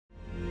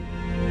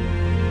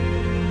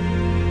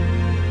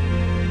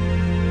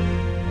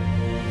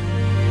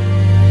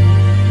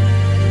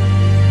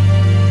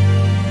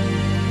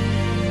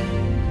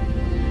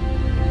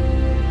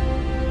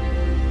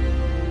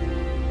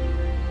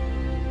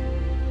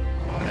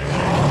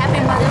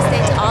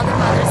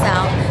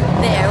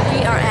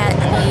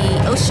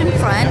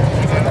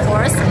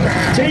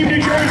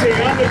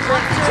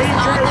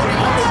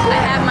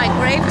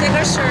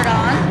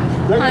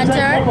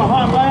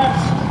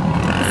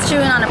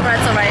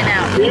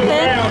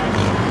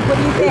What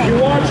do you think? If you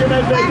watch them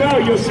as they go,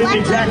 you'll see the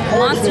exact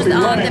course they'll be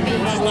running.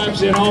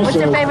 Laps in also. What's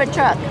your favorite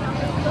truck?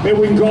 Maybe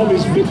we can call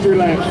these victory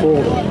laps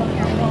for them.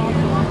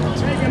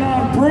 Taking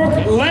on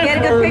Brooke Leffler. Get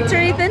a good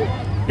picture, Ethan?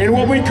 In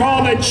what we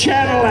call the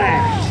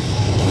Cadillac.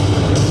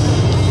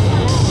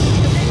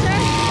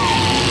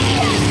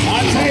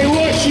 I'll tell you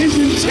what, she's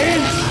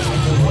intense.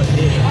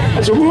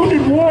 As a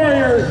Wounded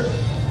Warrior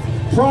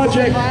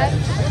project,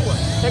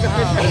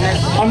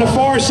 on the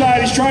far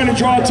side, he's trying to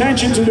draw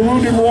attention to the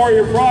Wounded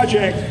Warrior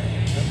project.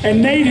 And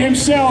Nate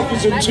himself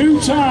is a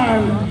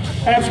two-time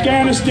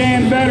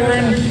Afghanistan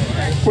veteran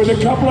with a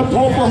couple of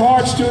Purple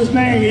Hearts to his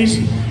name.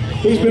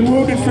 He's been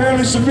wounded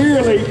fairly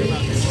severely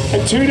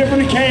at 2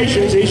 different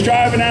occasions. He's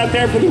driving out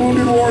there for the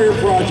Wounded Warrior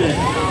project.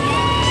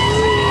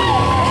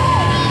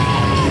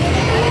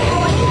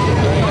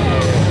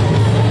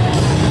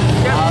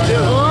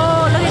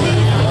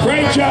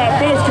 Great job,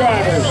 both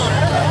drivers.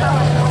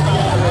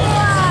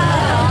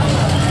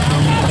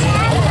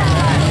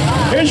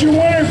 Here's your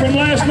winner from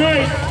last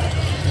night,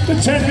 the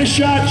Tetanus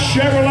Shot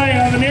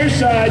Chevrolet on the near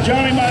side,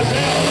 Johnny Mizell.